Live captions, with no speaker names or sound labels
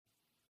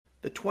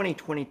The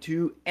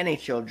 2022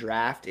 NHL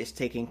Draft is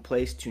taking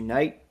place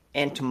tonight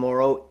and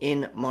tomorrow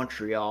in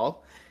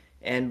Montreal,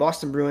 and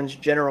Boston Bruins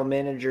general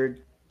manager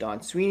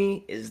Don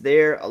Sweeney is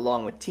there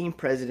along with team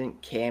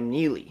president Cam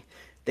Neely.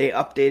 They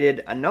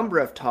updated a number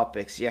of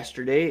topics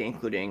yesterday,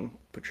 including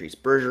Patrice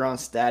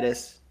Bergeron's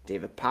status,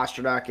 David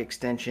Pastrnak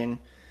extension,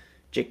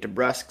 Jake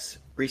DeBrusk's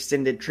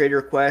rescinded trade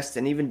request,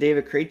 and even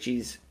David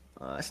Krejci's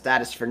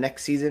status for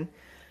next season.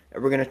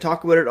 And we're going to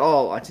talk about it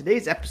all on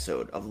today's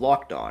episode of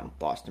Locked On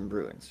Boston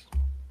Bruins.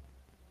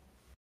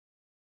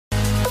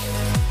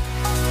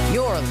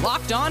 You're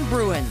Locked On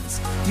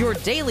Bruins, your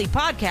daily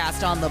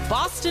podcast on the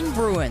Boston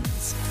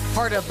Bruins.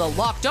 Part of the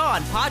Locked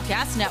On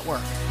Podcast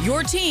Network,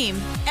 your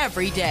team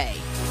every day.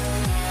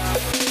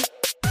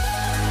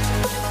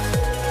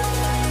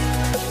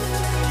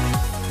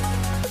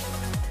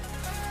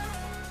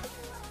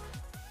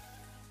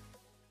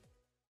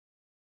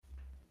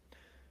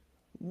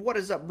 What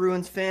is up,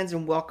 Bruins fans,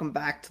 and welcome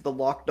back to the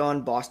Locked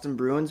On Boston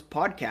Bruins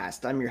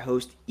podcast. I'm your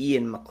host,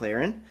 Ian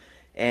McLaren,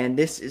 and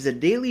this is a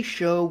daily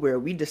show where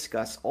we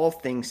discuss all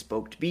things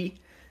Spoke to Be,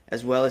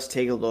 as well as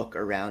take a look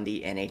around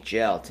the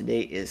NHL.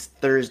 Today is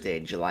Thursday,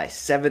 July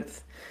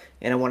 7th,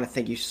 and I want to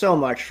thank you so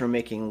much for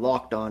making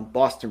Locked On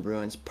Boston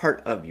Bruins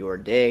part of your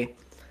day.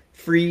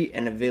 Free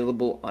and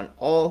available on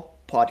all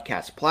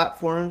podcast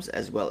platforms,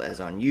 as well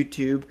as on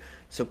YouTube.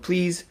 So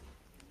please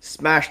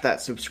smash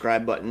that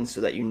subscribe button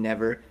so that you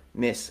never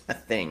miss a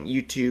thing.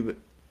 YouTube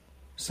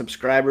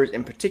subscribers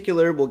in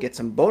particular will get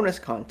some bonus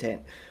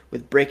content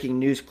with breaking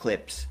news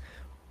clips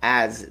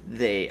as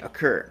they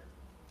occur.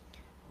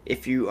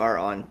 If you are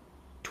on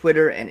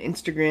Twitter and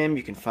Instagram,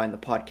 you can find the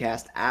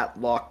podcast at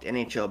Locked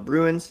NHL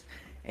Bruins,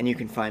 and you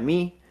can find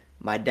me,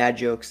 my dad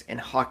jokes, and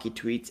hockey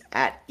tweets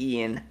at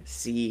Ian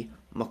C.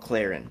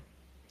 McLaren.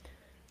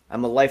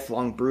 I'm a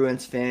lifelong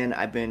Bruins fan.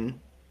 I've been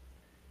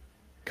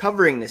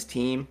covering this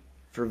team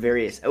for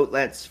various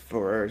outlets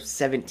for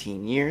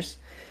 17 years,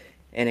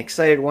 and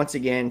excited once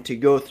again to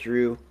go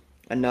through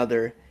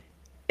another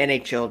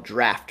NHL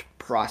draft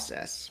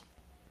process.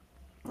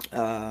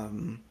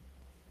 Boston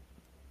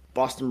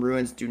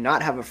Bruins do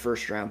not have a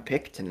first-round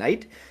pick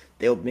tonight.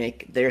 They'll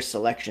make their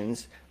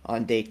selections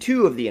on day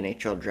 2 of the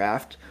NHL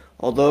draft,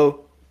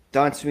 although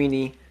Don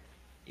Sweeney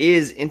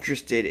is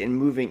interested in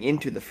moving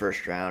into the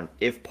first round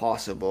if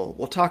possible.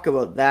 We'll talk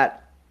about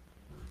that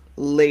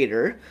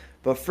later,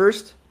 but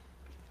first,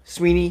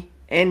 Sweeney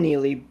and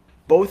Neely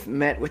both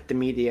met with the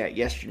media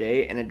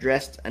yesterday and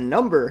addressed a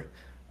number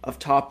of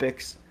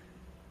topics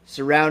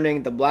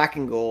surrounding the black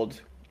and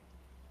gold,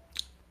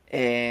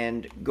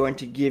 and going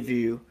to give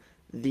you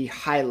the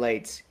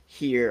highlights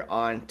here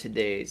on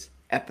today's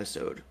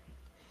episode.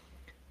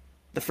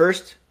 The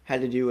first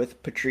had to do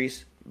with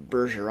Patrice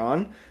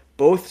Bergeron.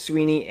 Both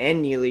Sweeney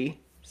and Neely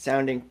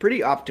sounding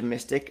pretty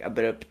optimistic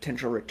about a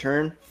potential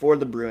return for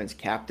the Bruins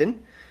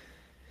captain.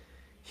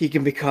 He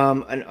can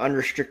become an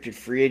unrestricted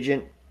free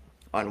agent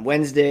on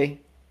Wednesday.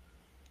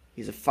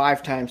 He's a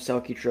 5-time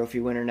Selke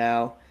Trophy winner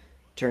now,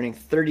 turning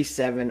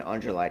 37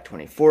 on July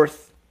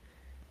 24th,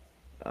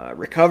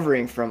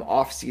 recovering from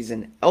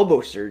off-season elbow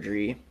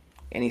surgery,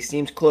 and he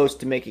seems close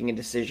to making a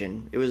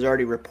decision. It was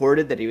already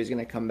reported that he was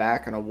going to come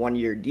back on a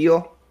 1-year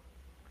deal.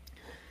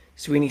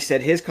 Sweeney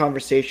said his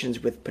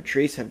conversations with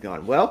Patrice have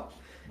gone well.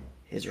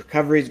 His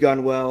recovery's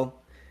gone well.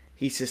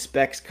 He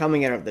suspects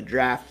coming out of the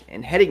draft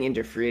and heading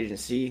into free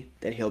agency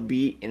that he'll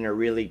be in a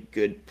really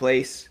good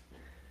place.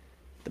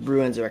 The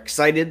Bruins are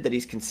excited that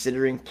he's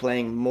considering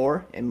playing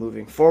more and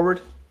moving forward.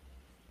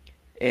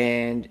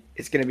 And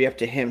it's going to be up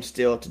to him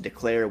still to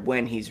declare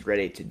when he's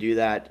ready to do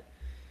that.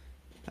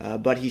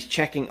 But he's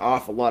checking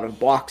off a lot of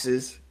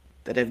boxes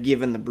that have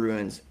given the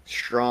Bruins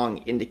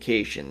strong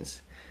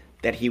indications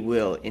that he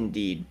will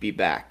indeed be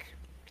back.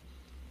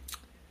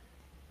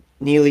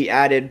 Neely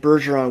added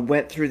Bergeron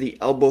went through the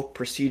elbow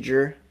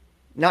procedure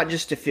not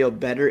just to feel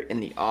better in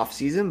the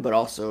offseason, but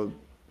also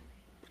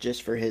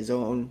just for his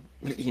own,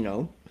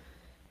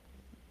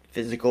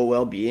 physical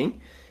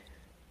well-being.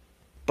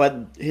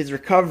 But his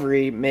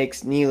recovery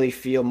makes Neely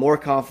feel more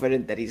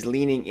confident that he's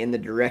leaning in the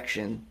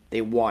direction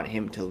they want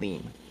him to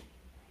lean.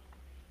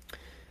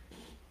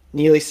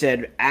 Neely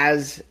said,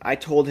 as I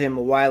told him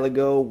a while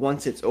ago,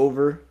 once it's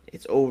over,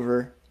 it's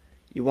over.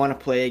 You want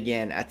to play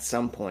again at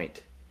some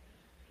point.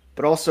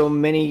 But also,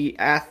 many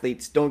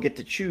athletes don't get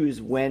to choose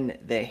when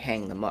they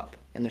hang them up,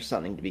 and there's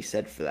something to be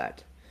said for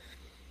that.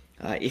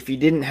 If he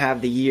didn't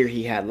have the year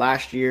he had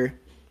last year,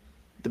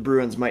 the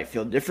Bruins might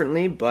feel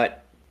differently,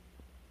 but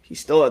he's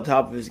still at the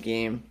top of his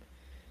game,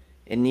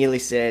 and Neely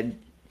said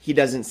he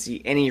doesn't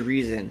see any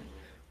reason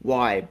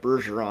why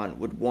Bergeron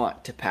would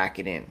want to pack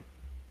it in.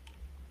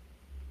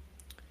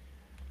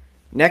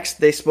 Next,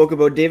 they spoke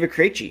about David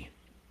Krejci,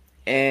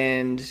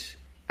 and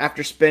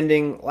after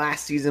spending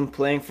last season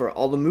playing for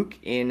Olomouc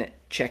in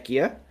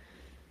Czechia,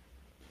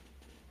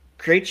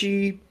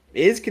 Krejci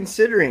is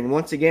considering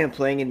once again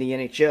playing in the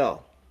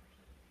NHL,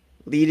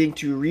 leading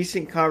to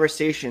recent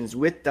conversations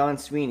with Don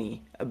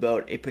Sweeney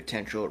about a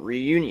potential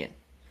reunion.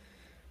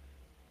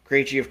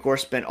 Krejci, of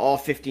course, spent all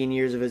 15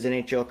 years of his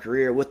NHL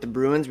career with the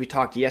Bruins. We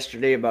talked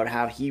yesterday about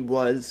how he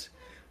was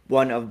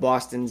one of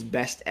Boston's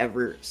best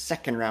ever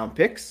second-round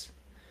picks.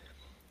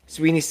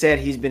 Sweeney said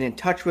he's been in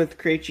touch with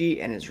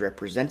Krejci and his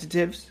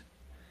representatives.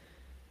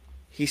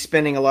 He's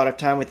spending a lot of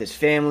time with his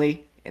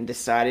family and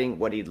deciding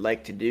what he'd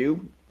like to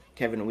do.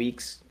 Kevin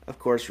Weeks, of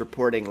course,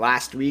 reporting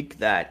last week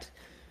that,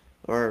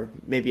 or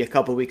maybe a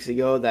couple weeks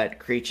ago, that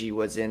Krejci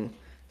was in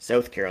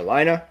South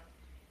Carolina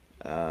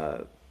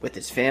with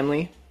his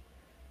family.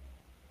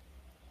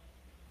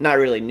 Not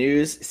really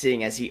news,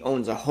 seeing as he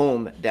owns a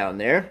home down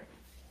there.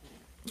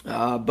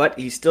 But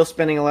he's still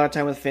spending a lot of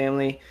time with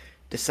family,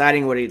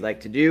 deciding what he'd like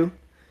to do.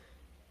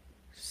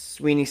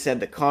 Sweeney said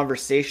the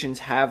conversations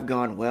have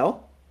gone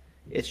well.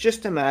 It's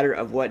just a matter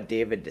of what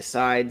David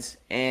decides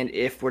and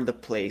if we're the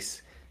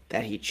place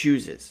that he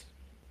chooses.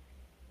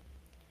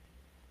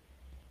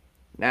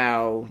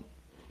 Now,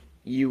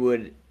 you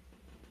would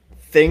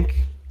think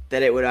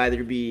that it would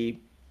either be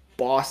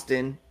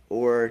Boston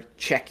or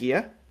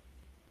Czechia.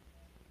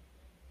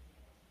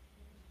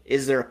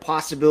 Is there a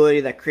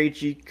possibility that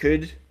Krejci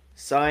could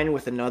sign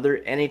with another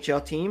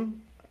NHL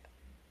team?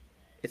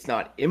 It's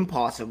not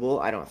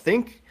impossible, I don't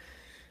think.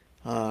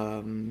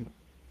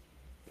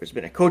 There's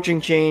been a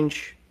coaching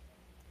change.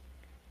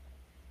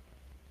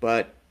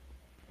 But,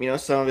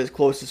 some of his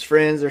closest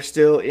friends are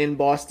still in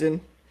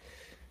Boston.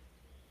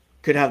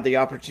 Could have the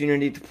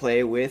opportunity to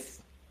play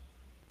with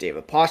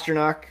David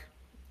Pastrnak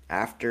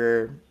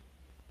after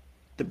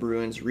the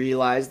Bruins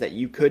realized that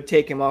you could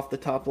take him off the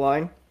top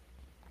line.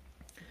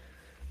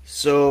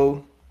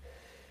 So,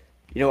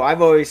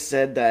 I've always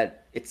said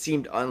that it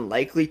seemed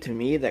unlikely to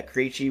me that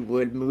Krejci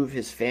would move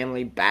his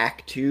family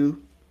back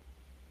to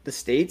the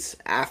States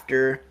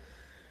after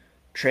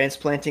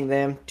transplanting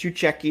them to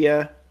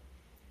Czechia.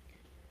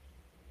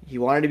 He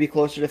wanted to be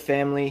closer to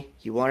family.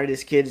 He wanted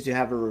his kids to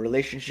have a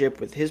relationship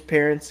with his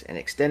parents and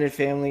extended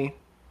family,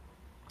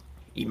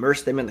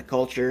 immerse them in the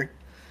culture.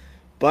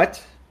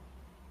 But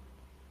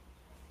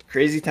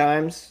crazy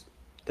times,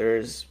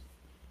 there's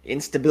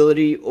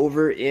instability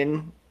over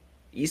in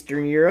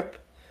Eastern Europe.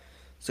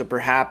 So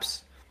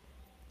perhaps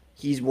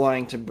he's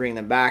wanting to bring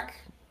them back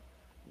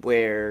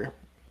where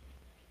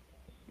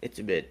it's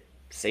a bit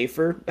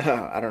safer.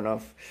 I don't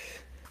know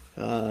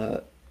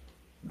if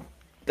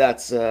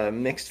that's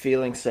mixed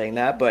feelings saying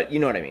that, but you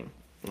know what I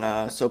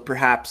mean. So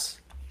perhaps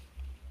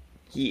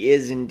he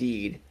is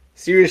indeed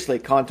seriously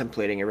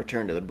contemplating a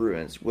return to the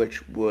Bruins,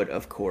 which would,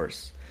 of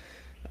course,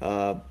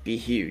 be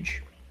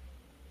huge.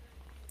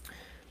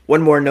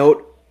 One more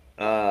note.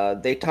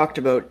 They talked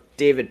about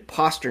David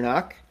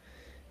Pastrnak.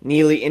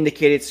 Neely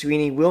indicated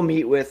Sweeney will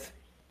meet with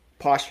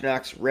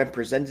Pasternak's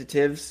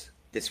representatives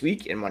this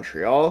week in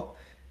Montreal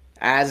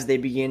as they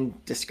begin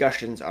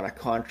discussions on a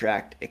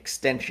contract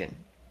extension.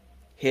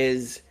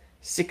 His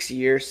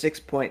 6-year,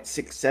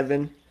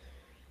 $6.67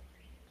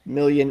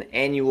 million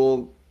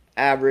annual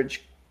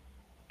average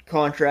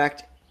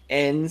contract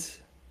ends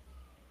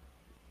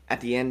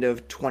at the end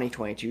of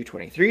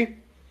 2022-23.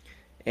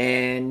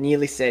 And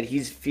Neely said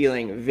he's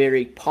feeling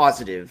very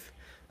positive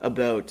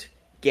about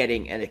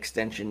getting an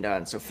extension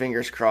done. So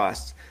fingers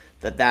crossed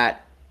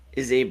that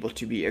is able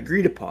to be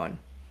agreed upon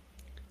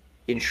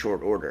in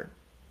short order.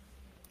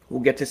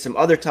 We'll get to some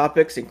other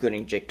topics,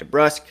 including Jake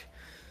DeBrusk,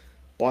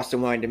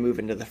 Boston wanting to move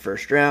into the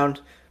first round.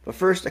 But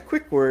first, a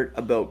quick word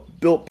about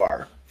Built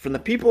Bar. From the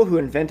people who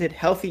invented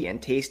healthy and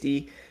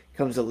tasty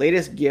comes the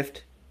latest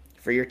gift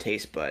for your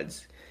taste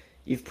buds.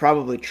 You've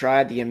probably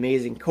tried the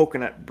amazing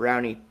coconut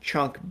brownie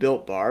chunk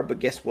Built Bar, but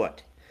guess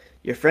what?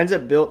 Your friends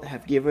at Built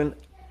have given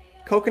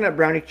coconut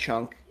brownie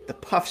chunk the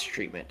Puffs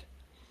treatment.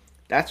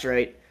 That's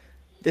right,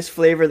 this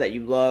flavor that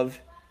you love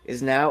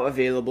is now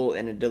available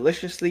in a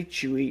deliciously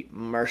chewy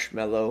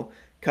marshmallow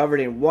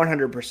covered in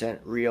 100%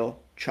 real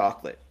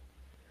chocolate.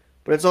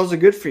 But it's also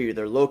good for you.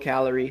 They're low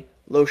calorie,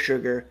 low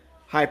sugar,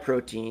 high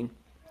protein,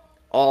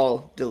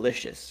 all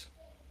delicious.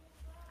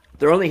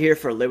 They're only here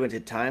for a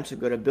limited time, so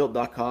go to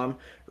Built.com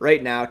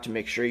right now to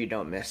make sure you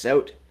don't miss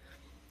out.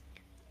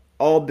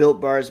 All Built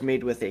Bars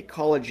made with a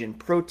collagen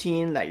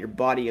protein that your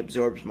body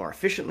absorbs more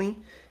efficiently.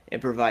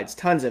 It provides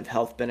tons of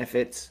health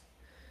benefits.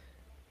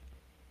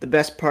 The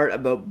best part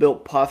about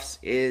Built Puffs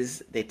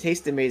is they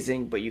taste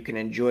amazing, but you can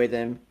enjoy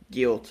them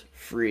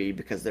guilt-free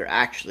because they're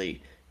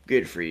actually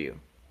good for you.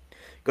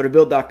 Go to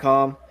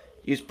Built.com,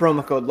 use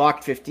promo code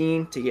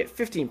LOCKED15 to get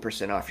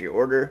 15% off your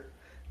order.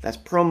 That's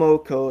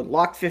promo code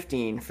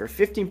LOCKED15 for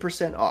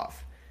 15%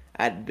 off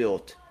at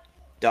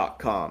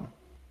Built.com.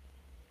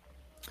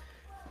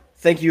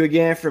 Thank you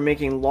again for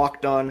making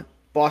Locked On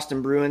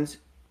Boston Bruins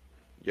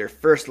your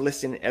first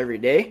listen every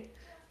day.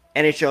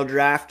 NHL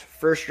Draft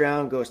first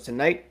round goes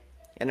tonight,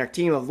 and our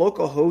team of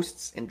local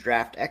hosts and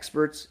draft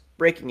experts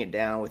breaking it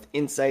down with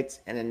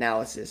insights and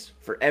analysis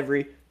for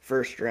every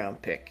first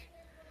round pick.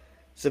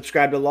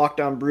 Subscribe to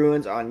Locked On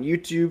Bruins on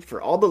YouTube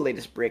for all the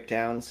latest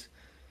breakdowns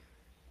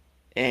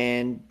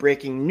and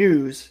breaking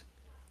news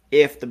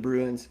if the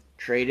Bruins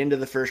trade into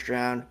the first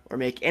round or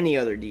make any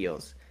other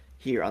deals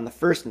here on the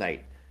first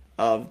night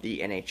of the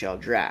NHL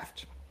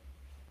Draft.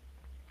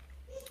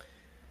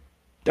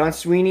 Don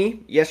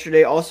Sweeney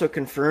yesterday also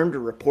confirmed a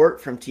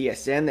report from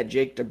TSN that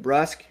Jake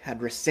DeBrusk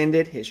had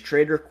rescinded his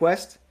trade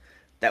request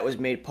that was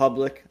made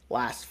public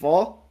last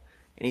fall,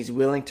 and he's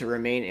willing to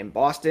remain in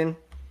Boston.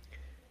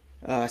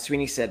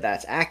 Sweeney said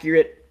that's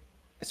accurate.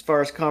 As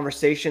far as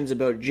conversations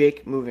about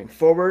Jake moving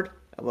forward,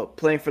 about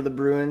playing for the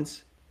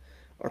Bruins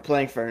or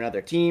playing for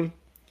another team,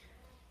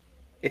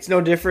 it's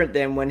no different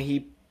than when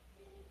he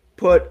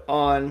put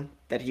on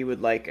that he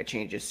would like a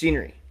change of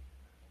scenery.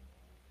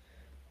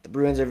 The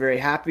Bruins are very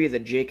happy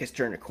that Jake has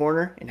turned a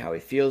corner in how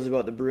he feels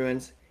about the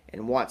Bruins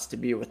and wants to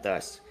be with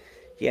us.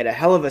 He had a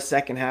hell of a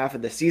second half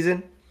of the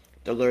season,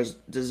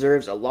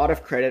 deserves a lot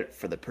of credit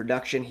for the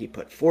production he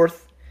put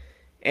forth,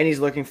 and he's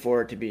looking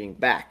forward to being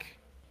back.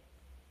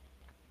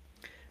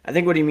 I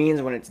think what he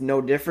means when it's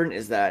no different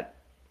is that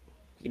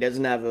he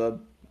doesn't have a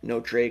no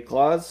trade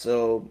clause,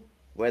 so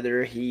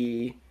whether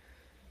he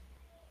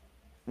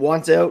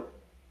wants out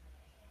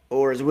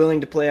or is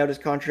willing to play out his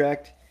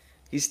contract,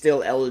 he's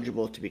still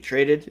eligible to be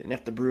traded. And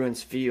if the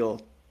Bruins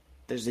feel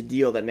there's a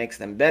deal that makes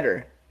them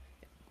better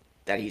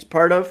that he's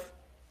part of,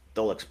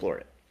 they'll explore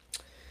it.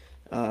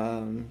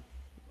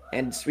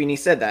 And Sweeney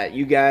said that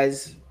you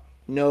guys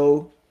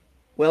know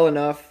well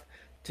enough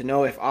to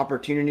know if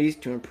opportunities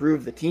to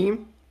improve the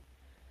team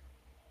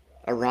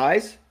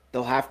arise,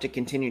 they'll have to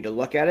continue to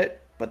look at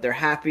it, but they're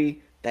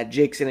happy that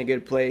Jake's in a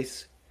good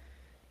place.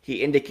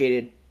 He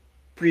indicated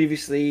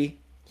previously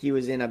he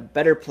was in a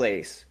better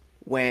place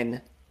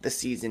when the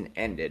season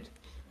ended.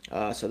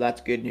 So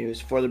that's good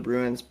news for the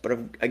Bruins. But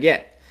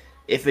again,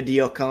 if a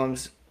deal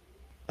comes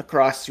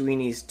across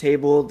Sweeney's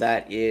table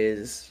that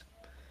is,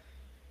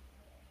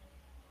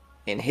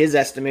 in his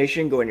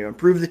estimation, going to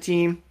improve the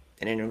team,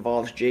 and it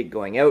involves Jake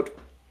going out,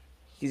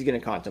 he's going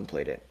to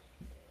contemplate it.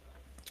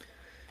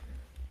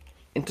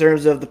 In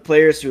terms of the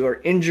players who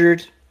are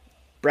injured,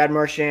 Brad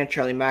Marchand,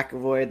 Charlie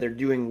McAvoy, they're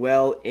doing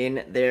well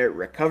in their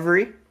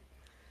recovery.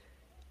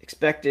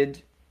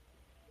 Expected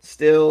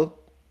still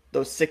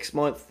those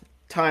 6-month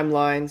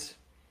timelines.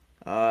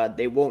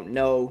 They won't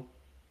know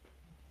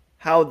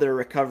how their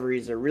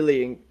recoveries are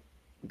really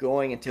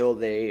going until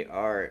they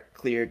are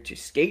cleared to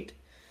skate.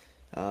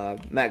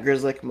 Matt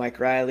Grzelcyk, Mike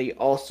Riley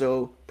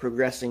also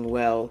progressing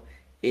well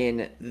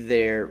in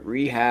their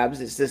rehabs.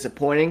 It's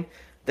disappointing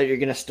that you're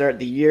going to start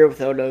the year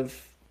without a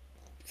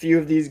few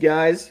of these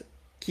guys,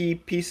 key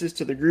pieces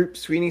to the group,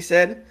 Sweeney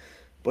said,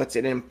 but it's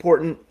an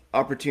important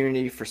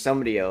opportunity for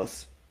somebody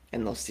else,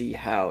 and they'll see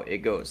how it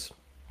goes.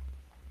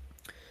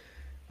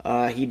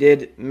 He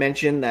did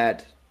mention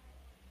that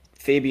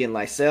Fabian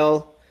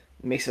Lysell,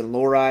 Mason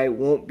Lohrei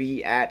won't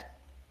be at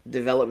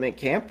development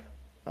camp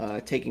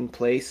taking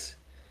place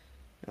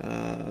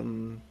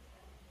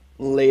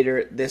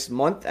later this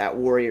month at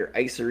Warrior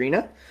Ice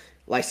Arena.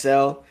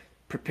 Lysell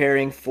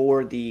preparing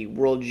for the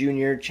World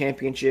Junior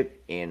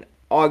Championship in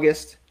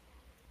August,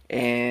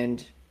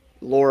 and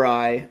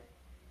Lohrei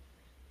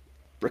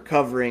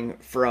recovering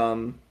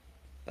from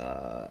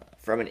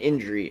an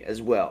injury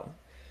as well.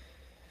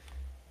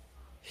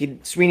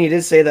 Sweeney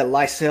did say that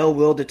Lysell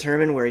will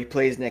determine where he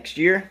plays next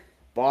year.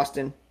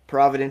 Boston,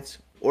 Providence,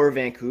 or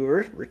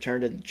Vancouver.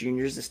 Return to the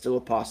juniors is still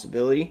a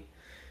possibility.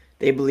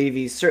 They believe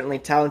he's certainly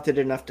talented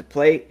enough to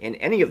play in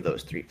any of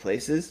those three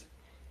places,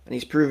 and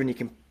he's proven he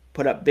can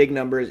put up big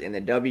numbers in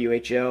the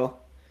WHL.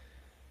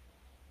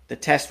 The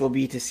test will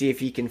be to see if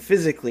he can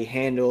physically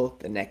handle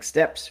the next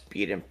steps,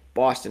 be it in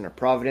Boston or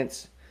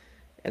Providence,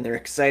 and they're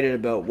excited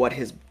about what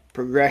his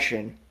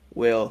progression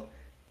will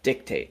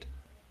dictate.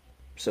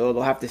 So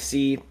they'll have to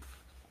see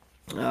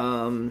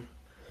how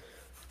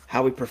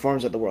he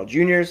performs at the World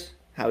Juniors,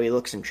 how he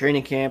looks in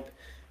training camp,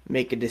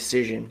 make a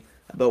decision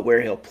about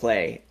where he'll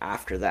play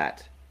after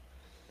that.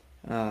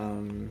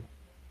 The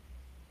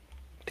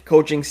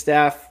coaching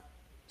staff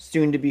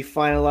soon to be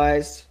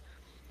finalized.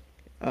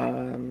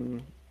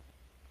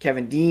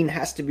 Kevin Dean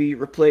has to be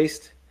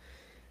replaced,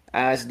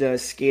 as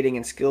does skating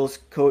and skills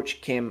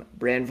coach Kim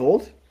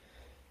Brandvold.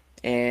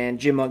 And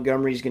Jim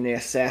Montgomery is going to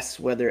assess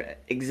whether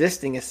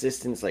existing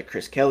assistants like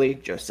Chris Kelly,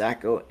 Joe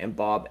Sacco, and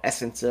Bob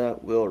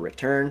Essensa will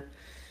return.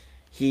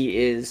 He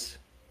is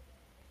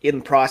in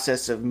the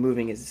process of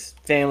moving his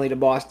family to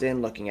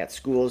Boston, looking at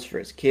schools for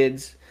his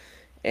kids,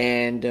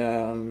 and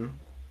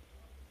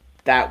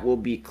that will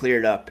be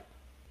cleared up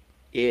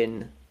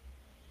in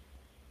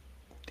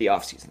the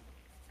offseason.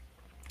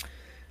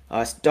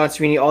 Don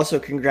Sweeney also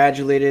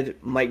congratulated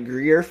Mike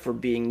Grier for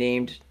being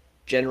named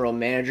general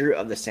manager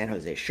of the San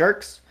Jose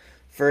Sharks.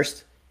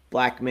 First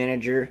black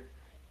manager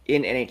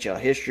in NHL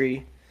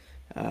history.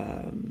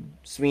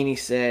 Sweeney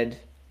said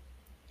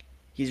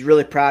he's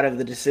really proud of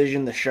the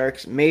decision the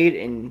Sharks made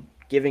in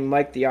giving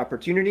Mike the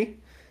opportunity.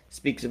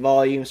 Speaks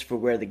volumes for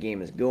where the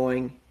game is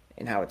going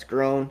and how it's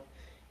grown.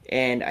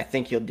 And I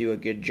think he'll do a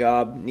good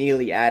job.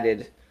 Neely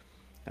added,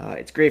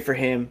 it's great for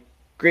him,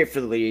 great for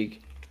the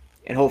league,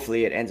 and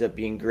hopefully it ends up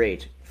being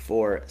great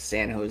for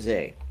San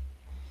Jose.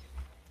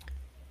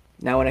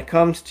 Now when it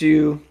comes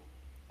to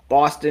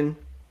Boston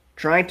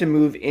trying to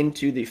move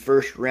into the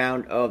first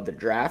round of the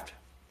draft,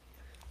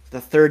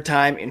 the third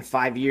time in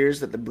 5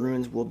 years that the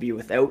Bruins will be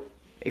without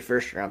a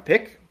first round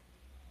pick.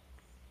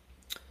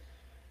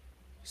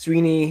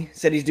 Sweeney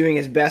said he's doing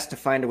his best to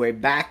find a way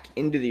back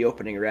into the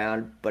opening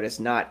round, but it's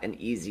not an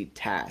easy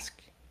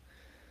task.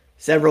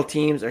 Several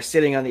teams are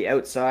sitting on the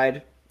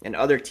outside, and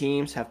other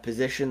teams have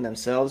positioned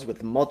themselves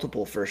with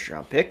multiple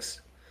first-round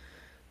picks.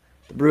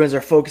 The Bruins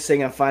are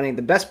focusing on finding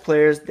the best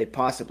players they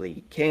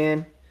possibly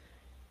can,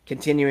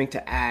 continuing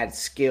to add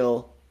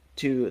skill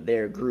to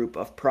their group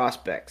of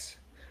prospects.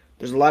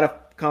 There's a lot of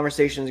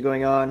conversations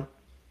going on.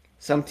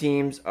 Some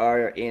teams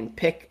are in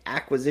pick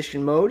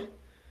acquisition mode.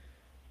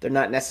 They're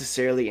not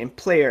necessarily in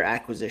player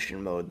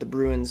acquisition mode. The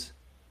Bruins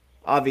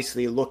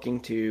obviously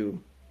looking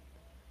to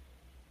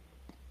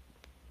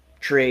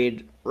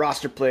trade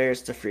roster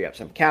players to free up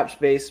some cap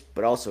space,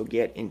 but also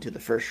get into the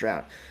first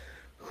round.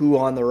 Who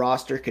on the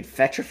roster could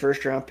fetch a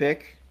first round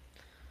pick?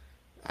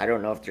 I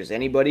don't know if there's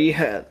anybody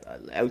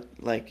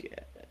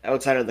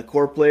outside of the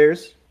core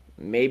players.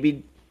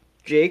 Maybe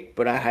Jake,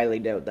 but I highly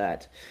doubt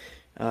that.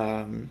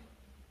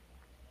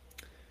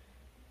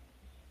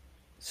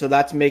 So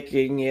that's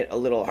making it a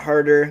little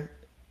harder.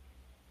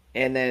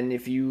 And then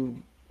if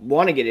you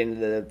want to get into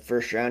the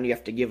first round, you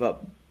have to give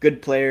up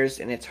good players,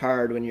 and it's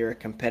hard when you're a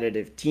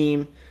competitive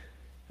team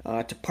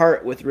to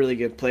part with really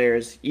good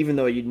players, even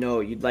though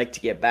you'd like to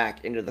get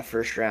back into the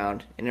first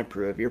round and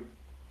improve your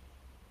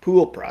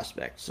pool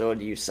prospect. So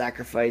do you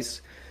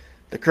sacrifice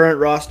the current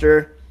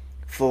roster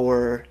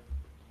for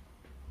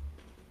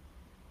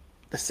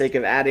the sake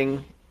of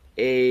adding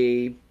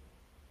a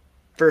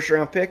first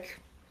round pick?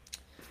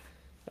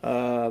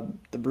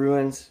 The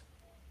Bruins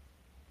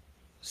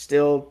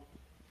still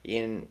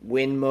in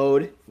win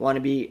mode, want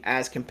to be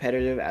as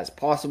competitive as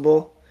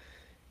possible,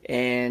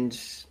 and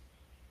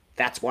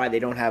that's why they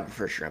don't have a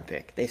first round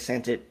pick. They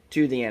sent it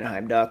to the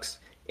Anaheim Ducks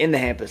in the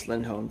Hampus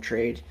Lindholm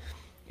trade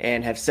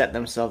and have set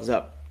themselves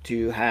up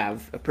to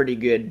have a pretty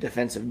good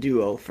defensive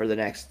duo for the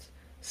next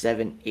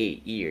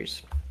 7-8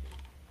 years.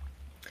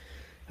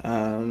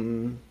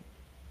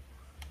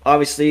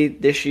 Obviously,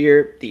 this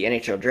year, the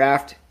NHL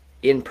draft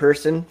in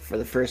person for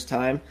the first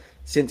time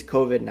since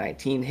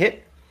COVID-19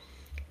 hit,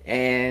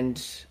 and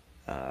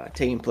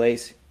taking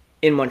place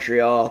in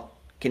Montreal.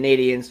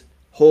 Canadians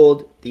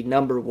hold the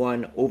number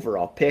 1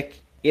 overall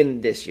pick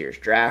in this year's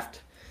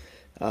draft.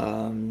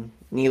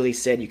 Neely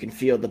said you can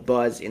feel the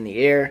buzz in the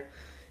air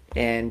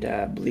and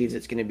believes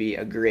it's going to be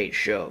a great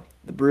show.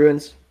 The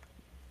Bruins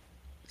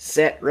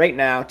set right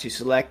now to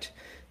select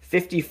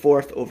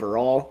 54th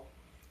overall,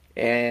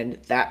 and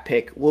that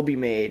pick will be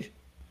made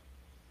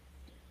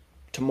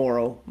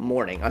tomorrow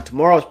morning. On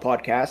tomorrow's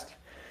podcast,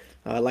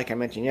 like I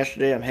mentioned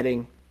yesterday, I'm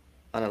heading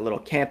on a little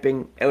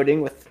camping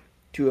outing with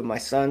 2 of my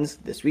sons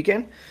this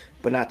weekend,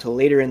 but not till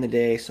later in the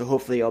day, so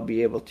hopefully I'll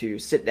be able to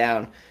sit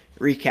down,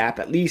 recap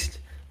at least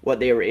what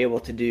they were able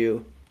to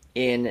do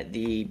in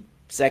the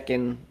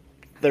second,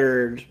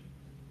 third,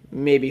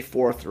 maybe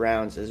fourth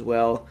rounds as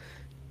well.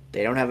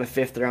 They don't have a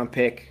 5th round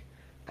pick,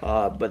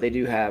 but they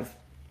do have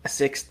a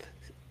 6th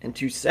and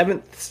 2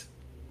 7ths.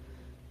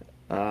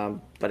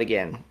 But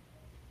again,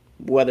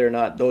 whether or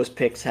not those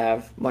picks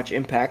have much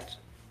impact,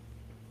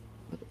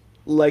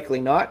 likely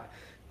not.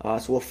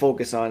 So we'll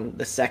focus on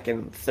the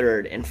 2nd,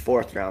 3rd, and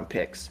 4th round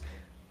picks,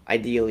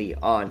 ideally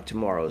on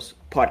tomorrow's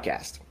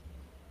podcast.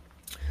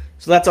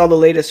 So that's all the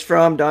latest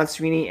from Don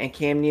Sweeney and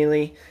Cam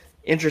Neely.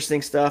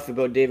 Interesting stuff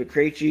about David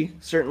Krejci,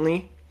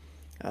 certainly.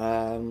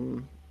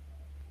 And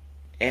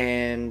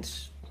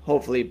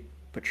hopefully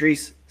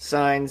Patrice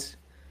signs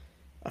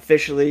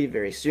officially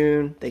very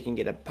soon. They can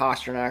get a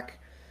Pastrnak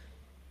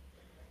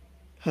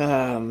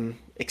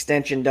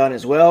extension done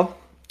as well,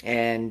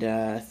 and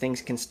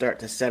things can start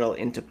to settle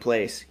into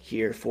place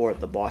here for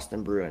the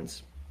Boston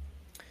Bruins.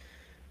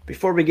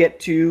 Before we get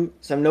to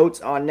some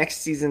notes on next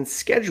season's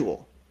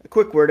schedule, a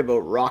quick word about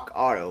Rock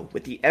Auto.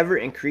 With the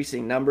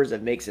ever-increasing numbers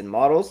of makes and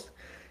models,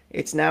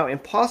 it's now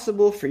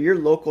impossible for your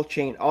local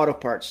chain auto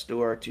parts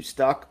store to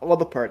stock all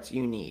the parts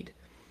you need.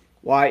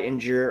 Why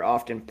endure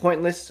often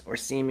pointless or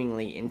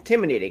seemingly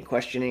intimidating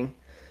questioning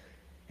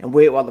and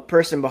wait while the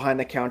person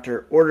behind the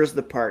counter orders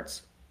the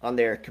parts on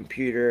their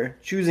computer,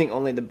 choosing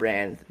only the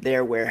brand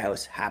their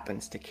warehouse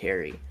happens to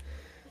carry?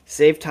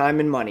 Save time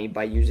and money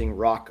by using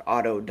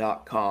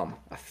rockauto.com,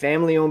 a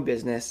family-owned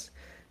business.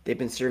 They've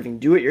been serving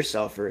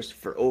do-it-yourselfers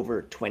for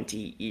over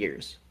 20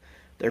 years.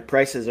 Their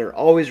prices are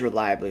always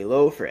reliably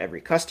low for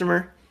every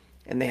customer,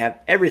 and they have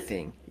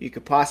everything you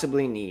could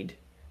possibly need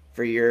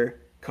for your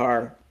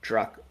car,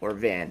 truck, or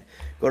van.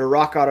 Go to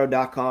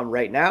rockauto.com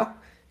right now.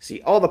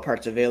 See all the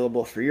parts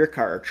available for your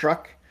car or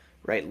truck.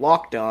 Write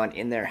Locked On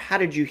in their How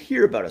Did You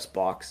Hear About Us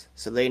box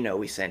so they know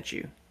we sent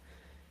you.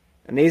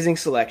 Amazing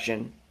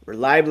selection,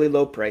 reliably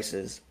low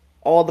prices,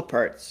 all the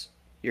parts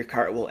your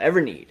car will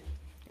ever need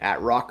at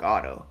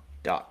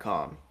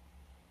rockauto.com.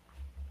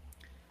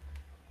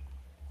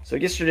 So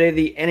yesterday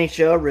the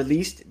NHL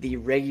released the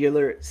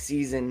regular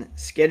season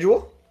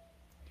schedule,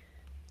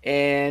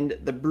 and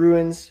the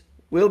Bruins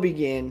will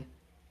begin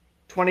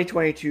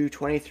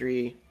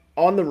 2022-23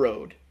 on the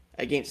road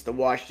against the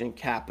Washington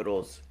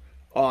Capitals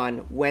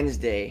on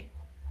Wednesday,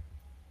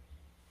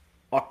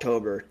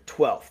 October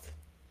 12th.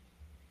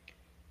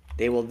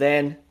 They will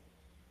then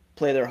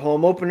play their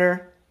home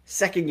opener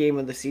second game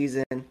of the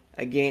season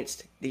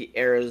against the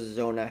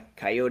Arizona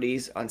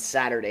Coyotes on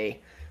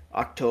Saturday,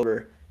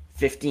 October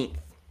 15th.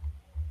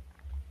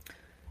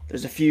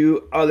 There's a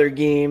few other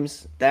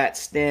games that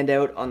stand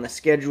out on the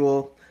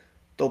schedule.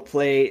 They'll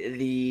play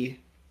the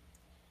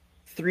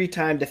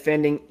three-time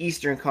defending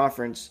Eastern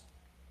Conference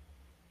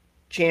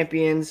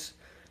champions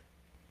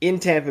in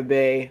Tampa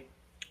Bay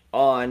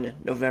on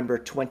November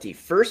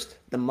 21st,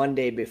 the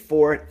Monday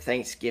before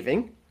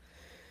Thanksgiving.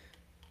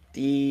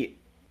 The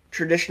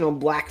traditional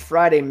Black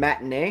Friday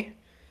matinee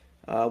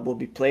will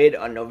be played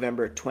on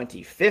November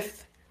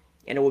 25th,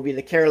 and it will be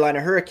the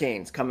Carolina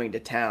Hurricanes coming to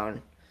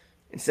town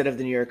instead of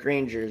the New York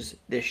Rangers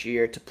this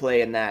year to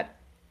play in that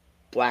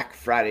Black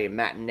Friday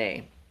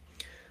matinee.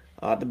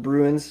 The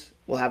Bruins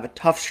will have a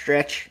tough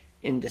stretch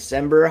in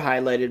December,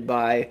 highlighted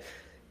by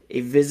a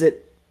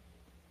visit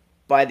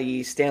by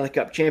the Stanley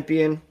Cup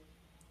champion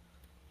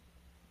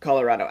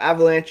Colorado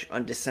Avalanche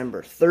on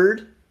December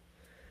 3rd.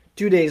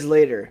 2 days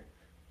later,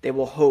 they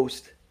will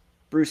host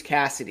Bruce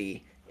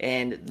Cassidy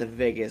and the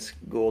Vegas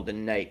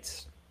Golden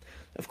Knights.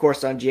 Of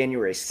course, on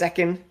January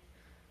 2nd,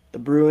 the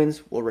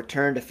Bruins will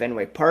return to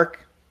Fenway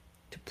Park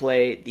to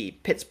play the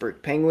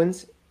Pittsburgh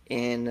Penguins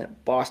in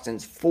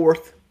Boston's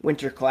fourth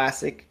Winter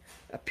Classic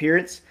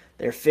appearance,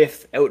 their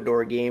fifth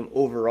outdoor game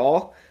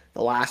overall,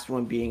 the last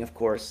one being, of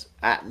course,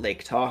 at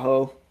Lake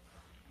Tahoe.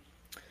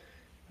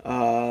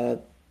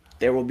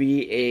 There will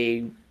be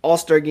a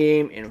All-Star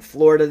game in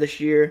Florida this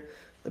year.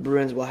 The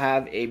Bruins will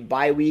have a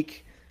bye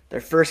week.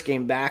 Their first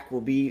game back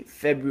will be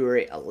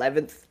February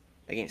 11th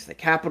against the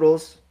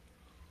Capitals.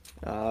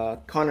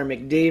 Connor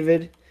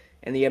McDavid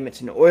and the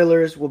Edmonton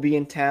Oilers will be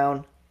in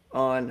town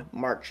on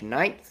March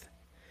 9th.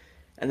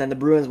 And then the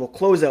Bruins will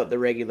close out the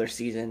regular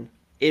season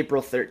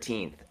April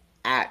 13th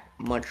at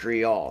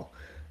Montreal.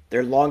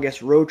 Their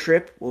longest road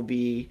trip will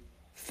be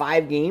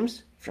 5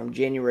 games from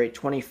January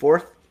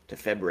 24th to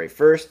February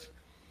 1st.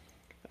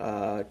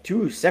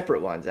 2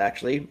 separate ones,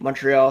 actually.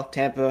 Montreal,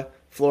 Tampa,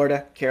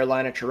 Florida,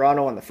 Carolina,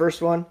 Toronto on the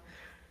first one.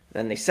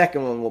 Then the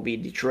second one will be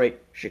Detroit,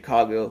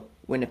 Chicago,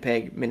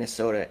 Winnipeg,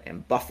 Minnesota,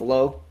 and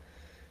Buffalo.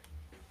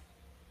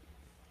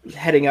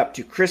 Heading up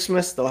to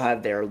Christmas, they'll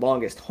have their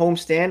longest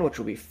homestand, which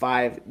will be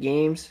 5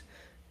 games.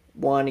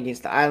 1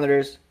 against the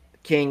Islanders, the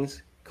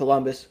Kings,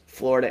 Columbus,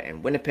 Florida,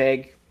 and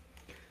Winnipeg.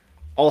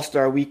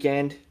 All-Star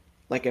weekend,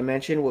 like I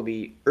mentioned, will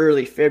be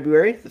early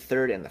February, the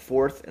 3rd and the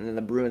 4th, and then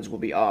the Bruins will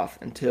be off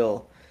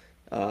until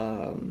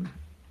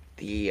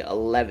the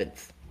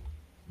 11th.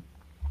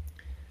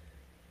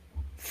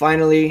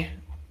 Finally,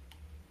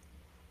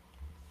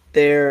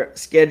 their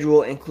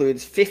schedule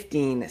includes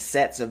 15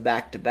 sets of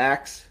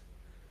back-to-backs.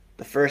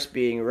 The first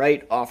being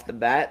right off the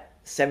bat,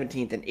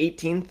 17th and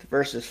 18th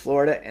versus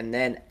Florida, and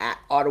then at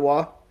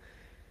Ottawa.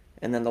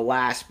 And then the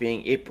last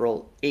being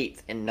April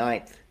 8th and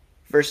 9th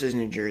versus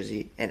New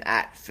Jersey and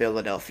at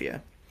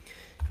Philadelphia.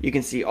 You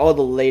can see all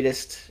the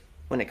latest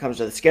when it comes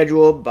to the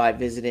schedule by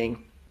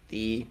visiting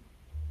the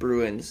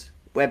Bruins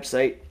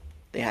website.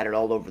 They had it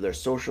all over their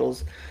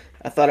socials.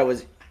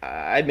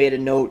 I made a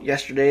note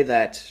yesterday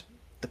that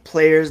the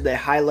players they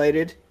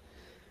highlighted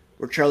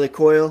were Charlie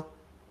Coyle,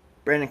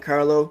 Brandon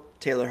Carlo,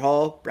 Taylor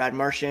Hall, Brad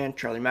Marchand,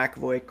 Charlie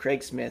McAvoy,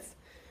 Craig Smith,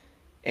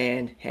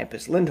 and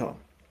Hampus Lindholm,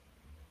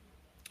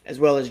 as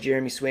well as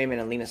Jeremy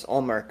Swayman and Linus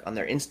Ullmark on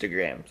their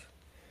Instagrams.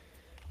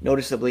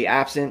 Noticeably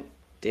absent,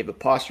 David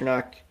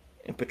Pastrnak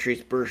and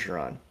Patrice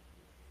Bergeron.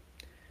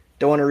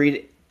 Don't want to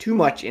read too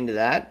much into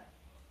that,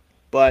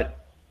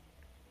 but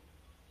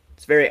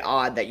it's very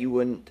odd that you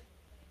wouldn't.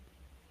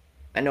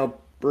 I know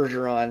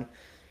Bergeron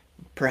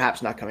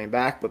perhaps not coming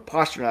back, but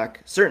Pastrnak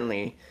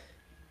certainly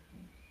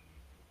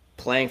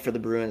playing for the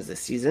Bruins this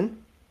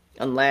season,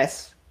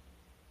 unless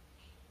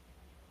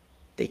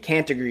they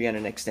can't agree on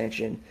an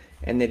extension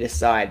and they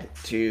decide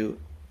to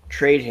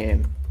trade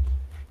him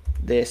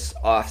this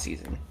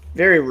offseason.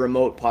 Very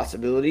remote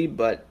possibility,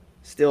 but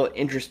still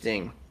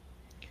interesting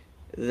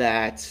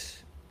that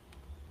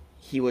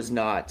he was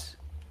not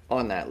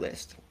on that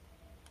list.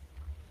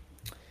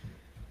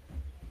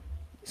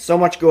 So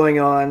much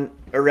going on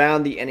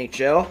around the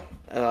NHL.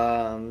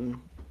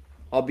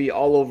 I'll be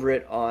all over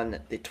it on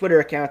the Twitter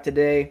account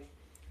today.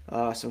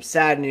 Some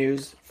sad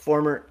news.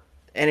 Former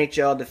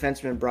NHL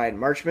defenseman Brian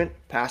Marchment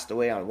passed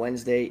away on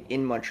Wednesday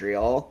in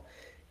Montreal.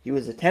 He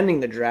was attending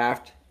the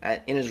draft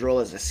in his role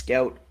as a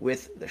scout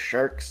with the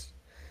Sharks.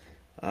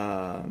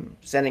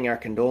 Sending our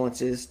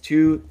condolences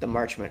to the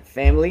Marchment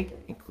family,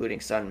 including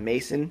son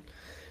Mason,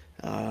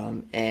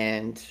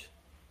 and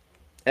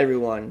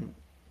everyone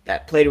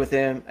that played with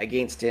him,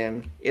 against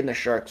him, in the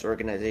Sharks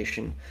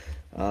organization.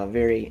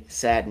 Very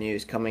sad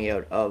news coming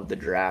out of the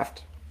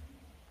draft.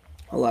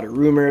 A lot of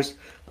rumors,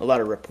 a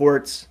lot of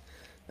reports.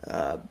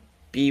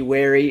 Be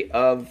wary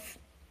of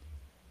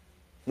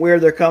where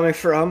they're coming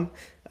from.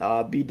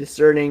 Be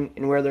discerning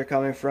in where they're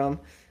coming from.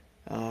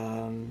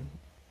 A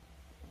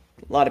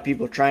lot of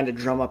people trying to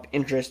drum up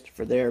interest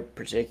for their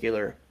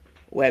particular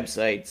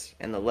websites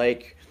and the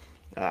like.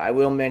 I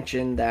will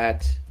mention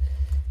that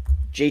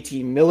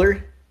JT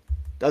Miller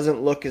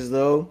doesn't look as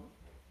though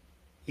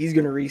he's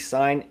going to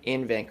re-sign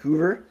in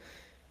Vancouver.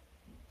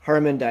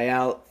 Harman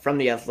Dayal from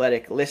The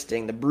Athletic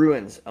listing the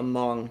Bruins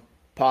among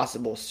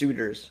possible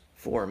suitors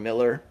for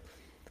Miller.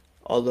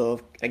 Although,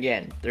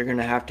 again, they're going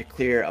to have to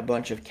clear a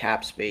bunch of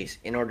cap space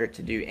in order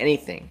to do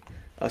anything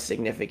of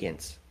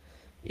significance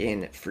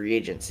in free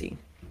agency.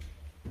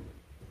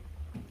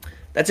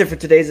 That's it for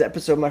today's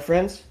episode, my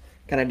friends.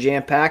 Kind of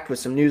jam-packed with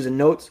some news and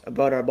notes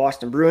about our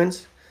Boston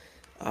Bruins.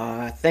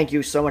 Thank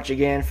you so much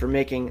again for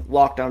making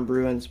Locked On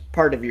Bruins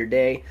part of your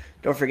day.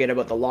 Don't forget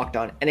about the Locked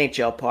On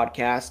NHL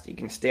podcast. You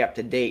can stay up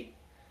to date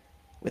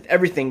with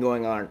everything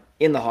going on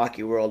in the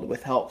hockey world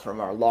with help from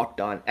our Locked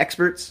On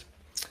experts.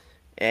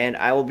 And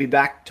I will be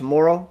back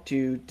tomorrow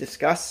to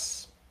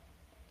discuss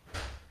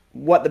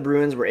what the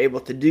Bruins were able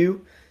to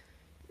do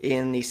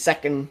in the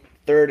second,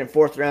 third, and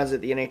fourth rounds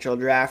of the NHL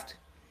draft,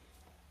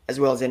 as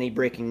well as any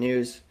breaking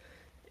news.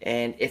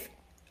 And if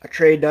a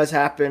trade does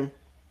happen,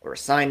 or a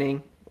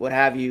signing, what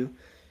have you,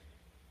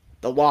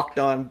 the Locked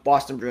On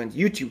Boston Bruins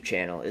YouTube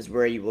channel is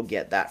where you will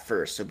get that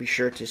first. So be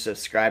sure to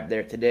subscribe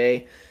there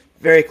today.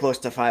 Very close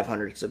to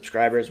 500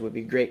 subscribers. Would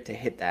be great to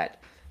hit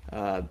that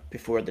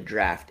before the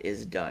draft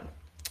is done.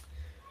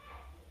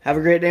 Have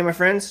a great day, my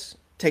friends.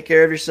 Take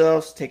care of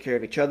yourselves. Take care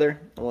of each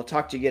other. And we'll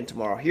talk to you again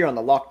tomorrow here on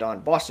the Locked On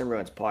Boston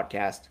Bruins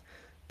podcast,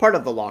 part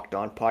of the Locked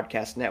On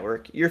Podcast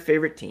Network, your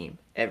favorite team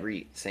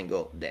every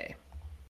single day.